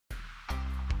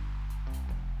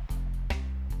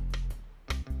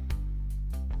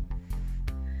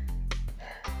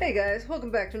Hey guys,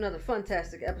 welcome back to another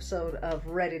fantastic episode of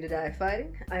Ready to Die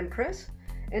Fighting. I'm Chris,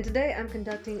 and today I'm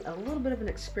conducting a little bit of an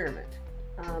experiment.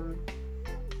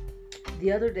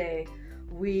 The other day,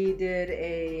 we did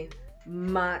a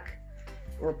mock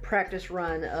or practice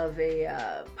run of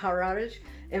a power outage,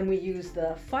 and we used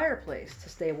the fireplace to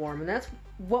stay warm, and that's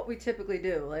what we typically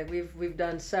do. Like we've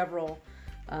done several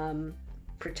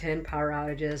pretend power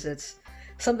outages. It's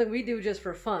something we do just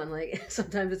for fun. Like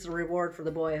sometimes it's a reward for the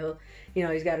boy who,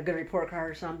 he's got a good report card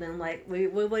or something. Like, what do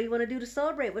you want to do to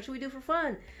celebrate? What should we do for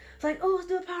fun? It's like, oh, let's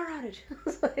do a power outage.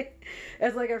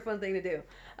 It's like our fun thing to do.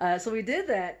 So we did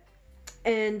that,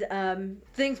 and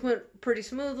things went pretty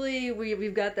smoothly.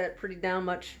 We've got that pretty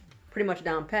much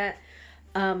down pat.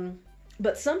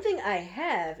 But something I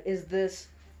have is this.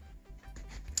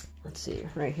 Let's see,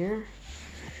 right here.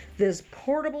 This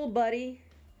Portable Buddy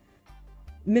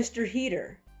Mr.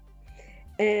 Heater.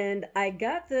 And I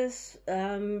got this,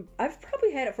 I've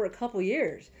probably had it for a couple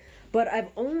years, but I've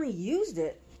only used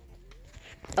it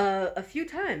a few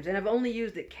times, and I've only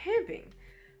used it camping.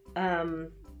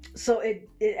 So it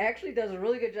actually does a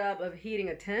really good job of heating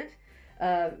a tent.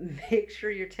 Make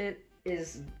sure your tent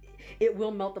it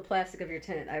will melt the plastic of your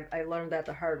tent. I learned that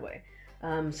the hard way.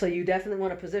 So you definitely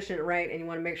want to position it right, and you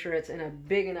want to make sure it's in a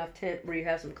big enough tent where you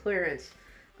have some clearance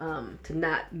to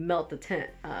not melt the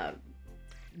tent.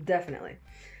 Definitely.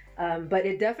 But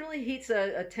it definitely heats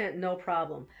a tent, no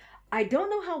problem. I don't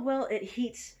know how well it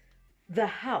heats the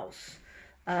house.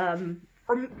 Or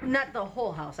not the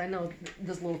whole house. I know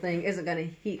this little thing isn't going to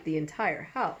heat the entire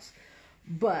house.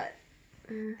 But,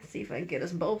 let's see if I can get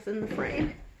us both in the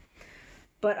frame.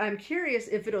 But I'm curious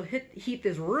if it'll heat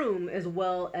this room as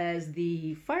well as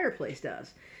the fireplace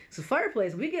does. So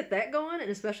fireplace, we get that going, and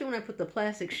especially when I put the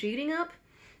plastic sheeting up.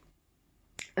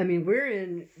 I mean, we're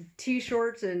in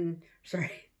t-shirts and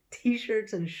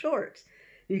shorts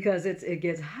because it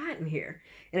gets hot in here.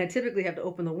 And I typically have to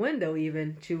open the window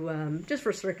even to just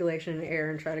for circulation and air,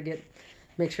 and try to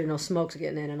make sure no smoke's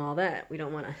getting in and all that. We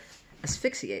don't want to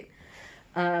asphyxiate.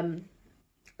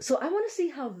 So I want to see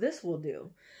how this will do.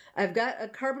 I've got a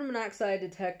carbon monoxide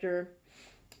detector,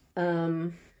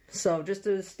 so just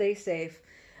to stay safe.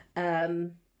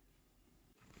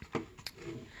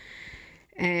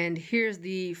 And here's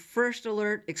the first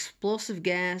alert: explosive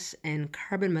gas and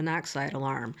carbon monoxide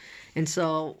alarm. And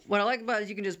so what I like about it is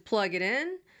you can just plug it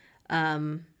in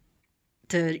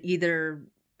to either,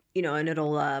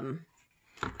 and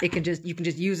you can just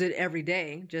use it every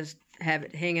day. Just have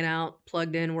it hanging out,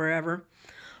 plugged in wherever.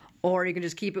 Or you can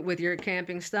just keep it with your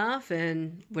camping stuff,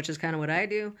 which is kind of what I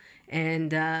do, and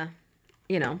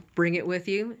bring it with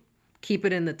you. Keep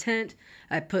it in the tent.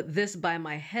 I put this by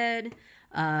my head,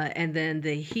 and then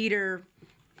the heater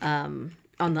on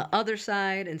the other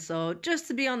side, and so just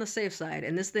to be on the safe side.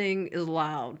 And this thing is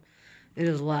loud. It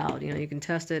is loud. You can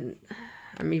test it.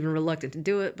 I'm even reluctant to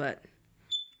do it, but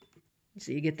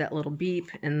so you get that little beep,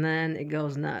 and then it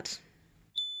goes nuts.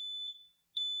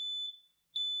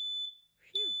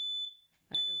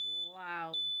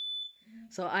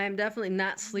 So I am definitely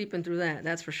not sleeping through that.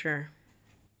 That's for sure.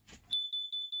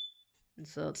 And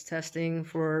so it's testing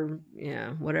for,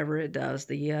 whatever it does.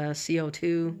 The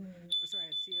CO2,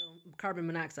 carbon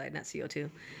monoxide, not CO2.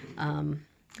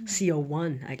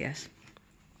 CO1, I guess.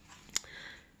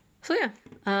 So yeah,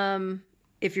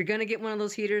 if you're going to get one of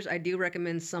those heaters, I do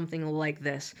recommend something like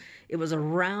this. It was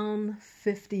around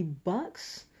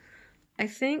 $50. I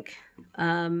think.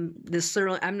 This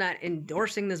certainly, I'm not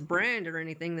endorsing this brand or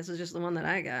anything. This is just the one that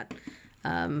I got.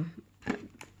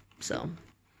 So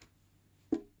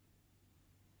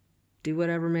do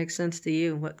whatever makes sense to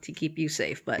you, to keep you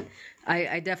safe. But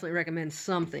I definitely recommend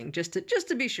something just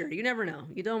to be sure. You never know.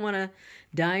 You don't want to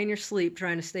die in your sleep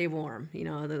trying to stay warm.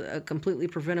 A completely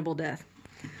preventable death.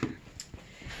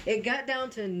 It got down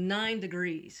to 9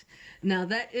 degrees. Now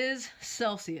that is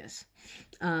Celsius.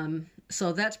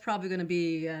 So that's probably going to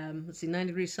be, 9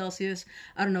 degrees Celsius.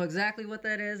 I don't know exactly what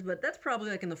that is, but that's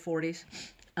probably like in the 40s.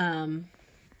 And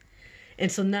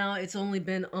so now it's only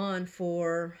been on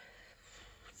for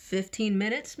 15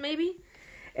 minutes maybe,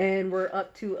 and we're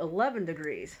up to 11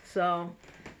 degrees. So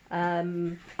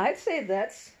I'd say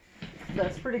that's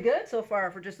pretty good so far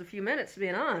for just a few minutes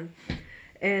being on.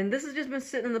 And this has just been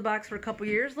sitting in the box for a couple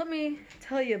years. Let me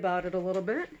tell you about it a little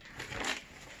bit.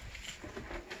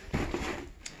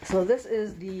 So this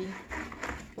is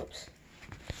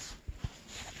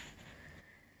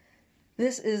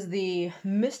This is the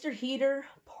Mr. Heater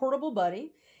Portable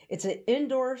Buddy. It's an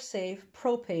indoor safe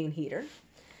propane heater.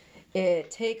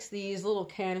 It takes these little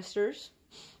canisters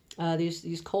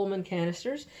these Coleman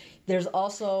canisters. There's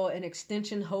also an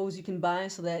extension hose you can buy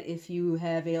so that if you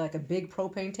have like a big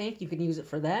propane tank, you can use it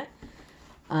for that.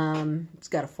 It's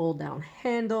got a fold down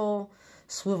handle,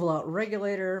 swivel out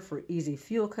regulator for easy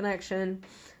fuel connection.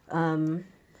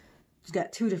 It's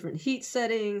got 2 different heat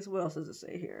settings. What else does it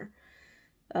say here?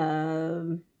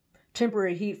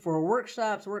 Temporary heat for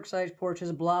workshops, worksite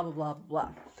porches, blah, blah, blah, blah,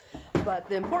 blah. But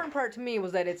the important part to me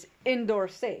was that it's indoor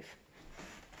safe.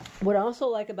 What I also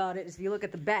like about it is if you look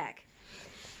at the back,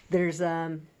 there's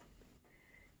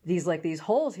these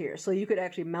holes here. So you could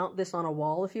actually mount this on a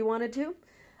wall if you wanted to.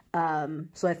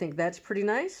 So I think that's pretty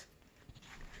nice.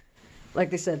 Like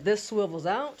they said, this swivels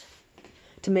out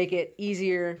to make it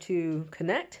easier to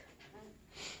connect.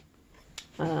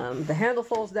 The handle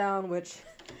folds down, which,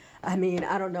 I mean,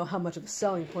 I don't know how much of a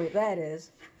selling point that is.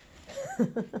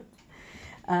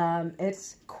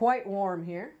 It's quite warm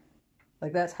here.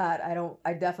 Like, that's hot.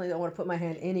 I definitely don't want to put my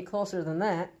hand any closer than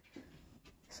that.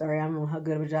 Sorry, I don't know how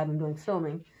good of a job I'm doing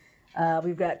filming.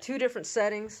 We've got 2 different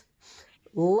settings,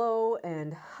 low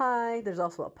and high. There's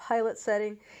also a pilot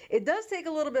setting. It does take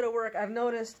a little bit of work. I've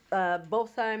noticed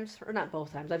both times, or not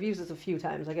both times, I've used this a few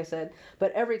times, like I said,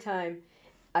 but every time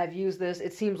I've used this,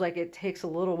 it seems like it takes a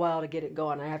little while to get it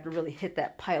going. I have to really hit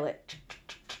that pilot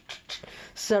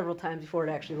several times before it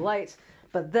actually lights,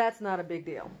 but that's not a big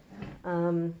deal.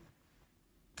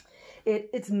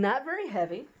 It's not very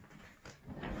heavy,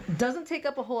 doesn't take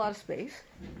up a whole lot of space,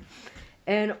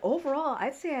 and overall,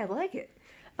 I'd say I like it.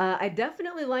 I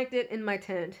definitely liked it in my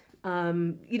tent.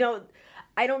 You know,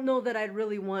 I don't know that I'd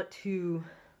really want to,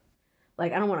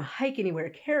 like, I don't want to hike anywhere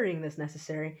carrying this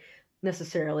necessarily.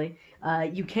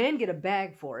 You can get a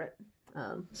bag for it.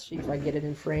 Let's see if I get it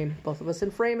in frame. Both of us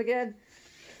in frame again.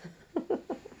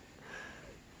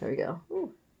 There we go.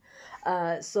 Ooh.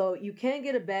 So you can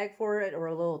get a bag for it or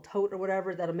a little tote or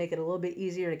whatever. That'll make it a little bit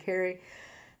easier to carry.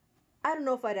 I don't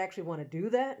know if I'd actually want to do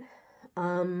that.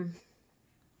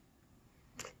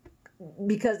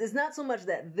 Because it's not so much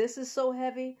that this is so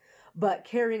heavy, but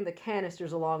carrying the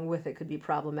canisters along with it could be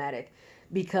problematic.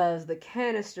 Because the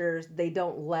canisters, they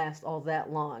don't last all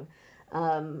that long.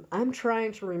 I'm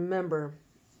trying to remember,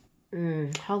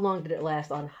 how long did it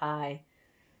last on high?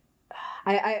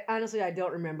 I honestly, I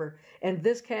don't remember. And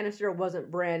this canister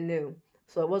wasn't brand new,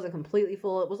 so it wasn't completely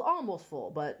full. It was almost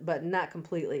full, but not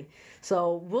completely.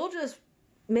 So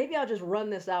maybe I'll just run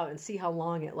this out and see how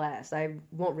long it lasts. I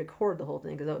won't record the whole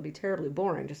thing because that would be terribly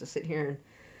boring just to sit here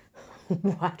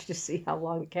and watch to see how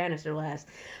long the canister lasts.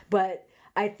 But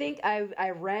I think I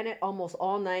ran it almost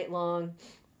all night long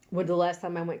with the last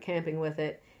time I went camping with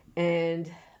it. And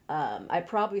I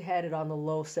probably had it on the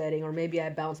low setting, or maybe I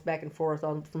bounced back and forth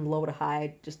from low to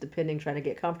high, just depending, trying to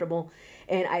get comfortable.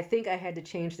 And I think I had to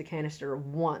change the canister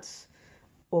once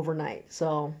overnight.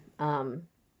 So,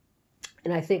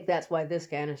 and I think that's why this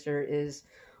canister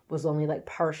was only like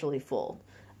partially full,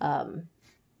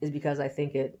 is because I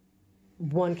think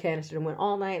one canister went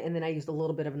all night, and then I used a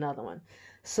little bit of another one.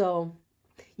 So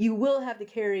you will have to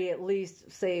carry at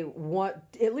least, say,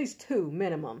 at least 2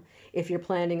 minimum if you're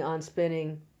planning on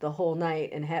spending the whole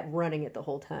night and running it the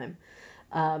whole time.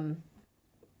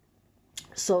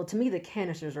 So to me, the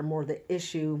canisters are more the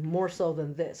issue, more so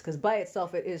than this, because by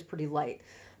itself it is pretty light.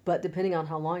 But depending on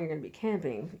how long you're going to be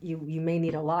camping, you may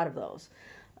need a lot of those.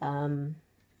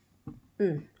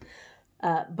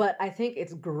 But I think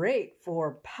it's great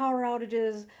for power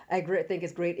outages. I think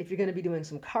it's great if you're going to be doing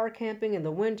some car camping in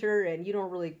the winter and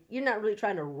you're not really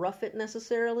trying to rough it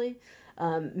necessarily.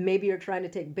 Maybe you're trying to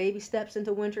take baby steps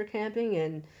into winter camping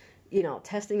and,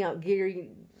 testing out gear.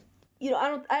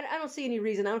 I don't see any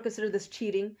reason. I don't consider this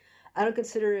cheating. I don't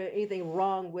consider anything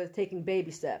wrong with taking baby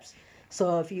steps.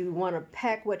 So if you want to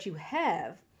pack what you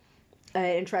have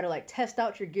and try to test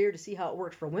out your gear to see how it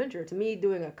works for winter, to me,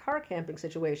 doing a car camping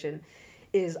situation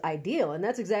is ideal. And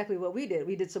that's exactly what we did.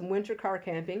 We did some winter car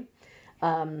camping,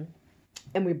 and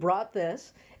we brought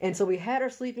this. And so we had our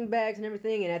sleeping bags and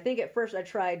everything. And I think at first I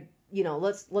tried,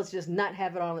 let's just not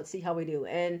have it on. Let's see how we do.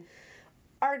 And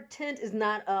our tent is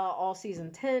not an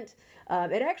all-season tent.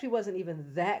 It actually wasn't even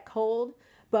that cold,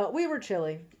 but we were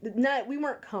chilly. We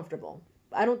weren't comfortable.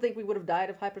 I don't think we would have died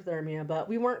of hypothermia, but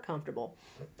we weren't comfortable.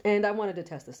 And I wanted to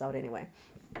test this out anyway.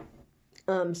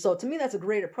 So to me, that's a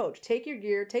great approach. Take your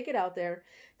gear, take it out there,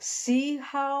 see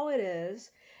how it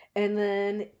is, and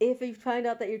then if you find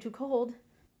out that you're too cold,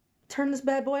 turn this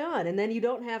bad boy on. And then you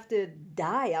don't have to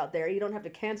die out there. You don't have to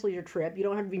cancel your trip. You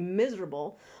don't have to be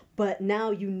miserable. But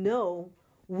now you know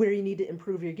where you need to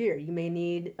improve your gear. You may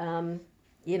need, a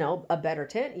better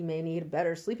tent. You may need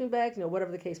better sleeping bags,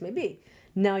 whatever the case may be.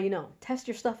 Now you know. Test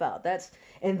your stuff out.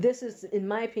 And this is, in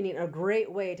my opinion, a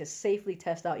great way to safely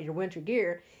test out your winter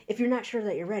gear if you're not sure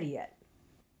that you're ready yet,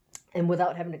 and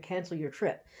without having to cancel your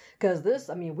trip. Because this,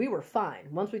 I mean, we were fine.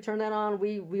 Once we turned that on,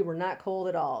 we were not cold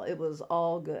at all. It was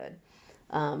all good.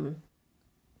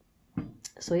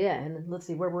 So yeah, and let's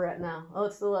see where we're at now. Oh,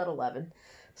 it's still at 11.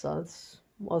 So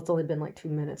it's only been like 2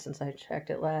 minutes since I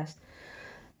checked it last.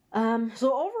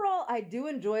 So overall, I do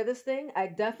enjoy this thing. I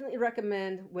definitely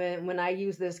recommend when I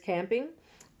use this camping.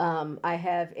 I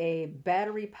have a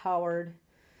battery powered,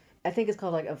 I think it's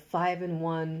called like a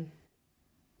 5-in-1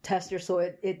 tester. So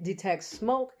it detects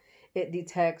smoke, it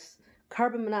detects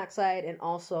carbon monoxide, and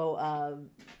also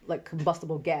like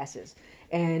combustible gases.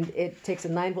 And it takes a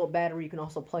 9-volt battery. You can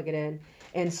also plug it in.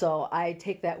 And so I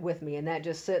take that with me, and that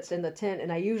just sits in the tent.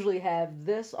 And I usually have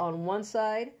this on one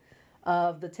side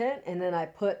of the tent, and then I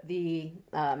put the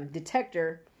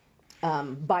detector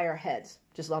by our heads,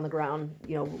 just on the ground,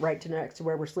 you know, right next to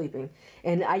where we're sleeping.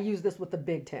 And I use this with the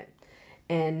big tent.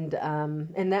 And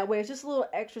that way it's just a little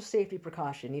extra safety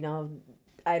precaution. You know,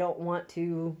 I don't want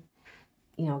to,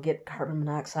 you know, get carbon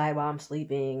monoxide while I'm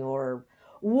sleeping or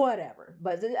whatever.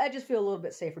 But I just feel a little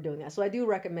bit safer doing that. So I do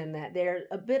recommend that. They're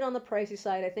a bit on the pricey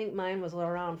side. I think mine was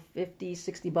around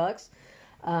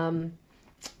 $50-$60.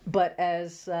 But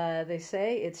as they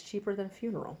say, it's cheaper than a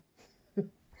funeral.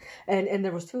 and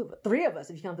there was three of us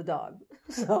if you count the dog.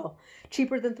 So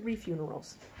cheaper than 3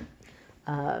 funerals.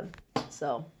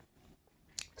 So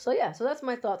yeah, so that's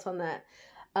my thoughts on that.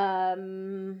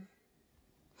 I'm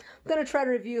going to try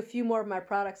to review a few more of my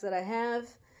products that I have,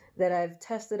 that I've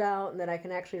tested out, and that I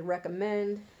can actually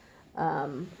recommend.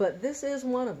 But this is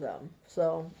one of them.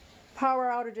 So power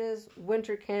outages,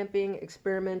 winter camping,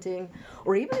 experimenting,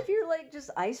 or even if you're like just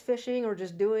ice fishing or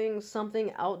just doing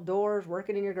something outdoors,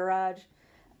 working in your garage,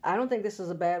 I don't think this is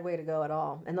a bad way to go at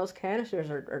all. And those canisters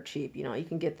are cheap. You know, you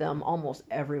can get them almost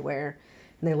everywhere,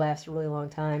 and they last a really long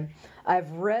time.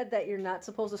 I've read that you're not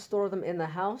supposed to store them in the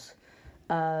house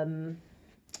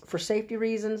for safety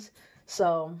reasons.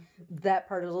 So that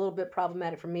part is a little bit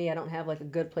problematic for me. I don't have like a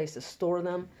good place to store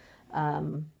them.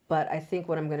 But I think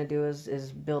what I'm going to do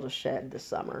is build a shed this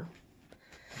summer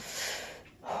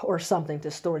or something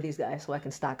to store these guys so I can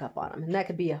stock up on them. And that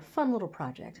could be a fun little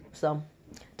project. So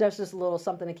that's just a little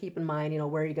something to keep in mind, you know,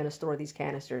 where you're going to store these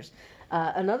canisters.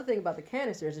 Another thing about the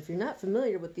canisters, if you're not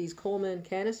familiar with these Coleman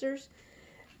canisters,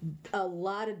 a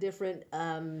lot of different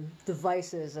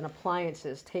devices and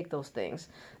appliances take those things.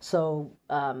 So,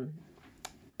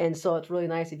 and so it's really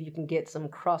nice if you can get some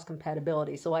cross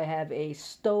compatibility. So I have a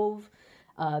stove.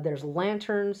 There's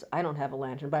lanterns. I don't have a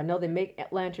lantern, but I know they make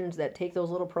lanterns that take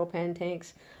those little propane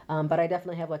tanks. But I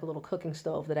definitely have like a little cooking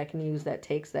stove that I can use that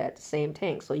takes that same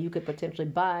tank. So you could potentially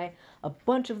buy a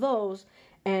bunch of those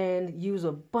and use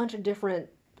a bunch of different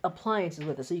appliances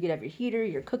with it. So you could have your heater,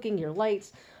 your cooking, your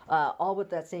lights, all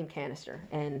with that same canister.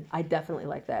 And I definitely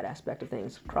like that aspect of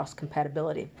things, cross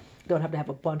compatibility. You don't have to have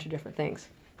a bunch of different things.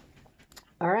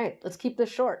 All right, let's keep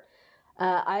this short.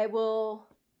 I will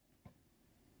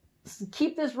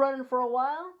keep this running for a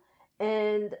while,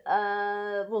 and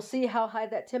we'll see how high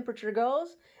that temperature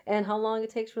goes and how long it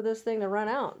takes for this thing to run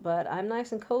out. But I'm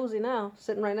nice and cozy now,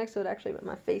 sitting right next to it actually, but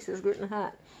my face is getting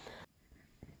hot.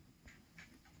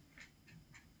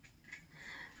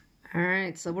 All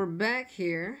right, so we're back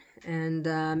here, and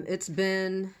it's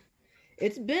been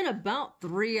about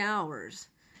 3 hours,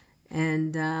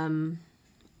 and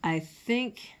I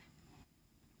think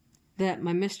that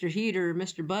my Mr. Heater,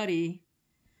 Mr. Buddy,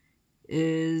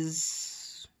 I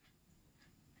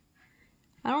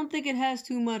don't think it has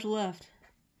too much left.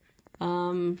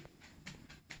 It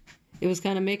was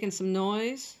kind of making some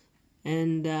noise,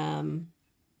 and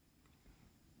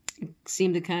it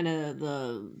seemed to kind of,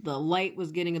 the light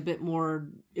was getting a bit more,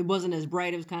 it wasn't as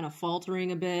bright, it was kind of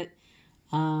faltering a bit,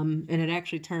 and it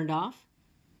actually turned off.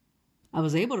 I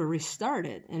was able to restart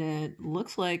it, and it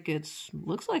looks like it's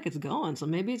going, so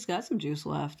maybe it's got some juice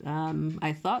left.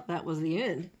 I thought that was the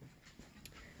end.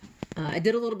 I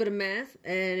did a little bit of math,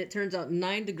 and it turns out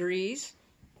 9 degrees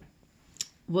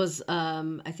was,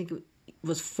 I think it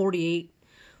was 48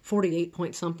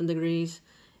 point something degrees,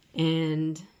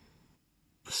 and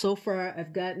so far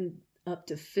I've gotten up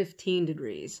to 15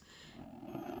 degrees.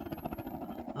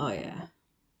 Oh yeah,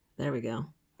 there we go.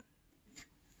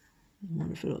 I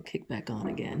wonder if it'll kick back on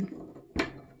again.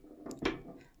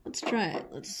 Let's try it.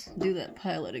 Let's do that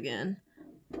pilot again.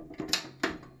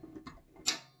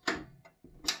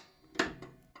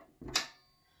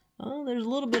 Oh, there's a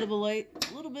little bit of a light,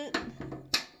 a little bit. All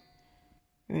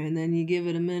right, and then you give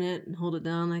it a minute and hold it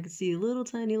down. I can see a little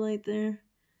tiny light there.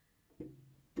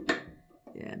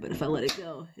 Yeah, but if I let it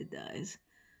go, it dies.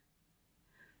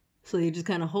 So you just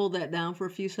kind of hold that down for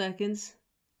a few seconds,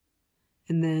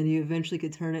 and then you eventually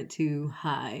could turn it to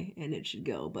high and it should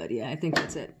go. But yeah, I think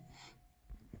that's it.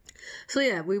 So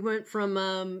yeah, we went from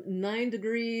 9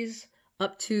 degrees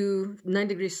up to 9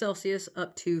 degrees Celsius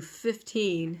up to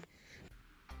 15.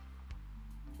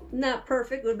 Not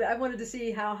perfect, but I wanted to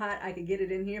see how hot I could get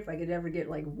it in here, if I could ever get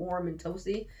like warm and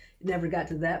toasty. It never got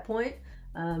to that point.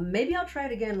 Maybe I'll try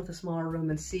it again with a smaller room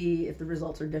and see if the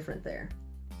results are different there.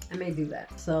 I may do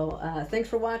that. So thanks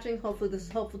for watching. Hopefully this is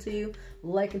helpful to you.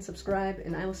 Like and subscribe,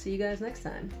 and I will see you guys next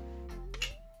time.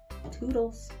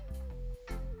 Toodles.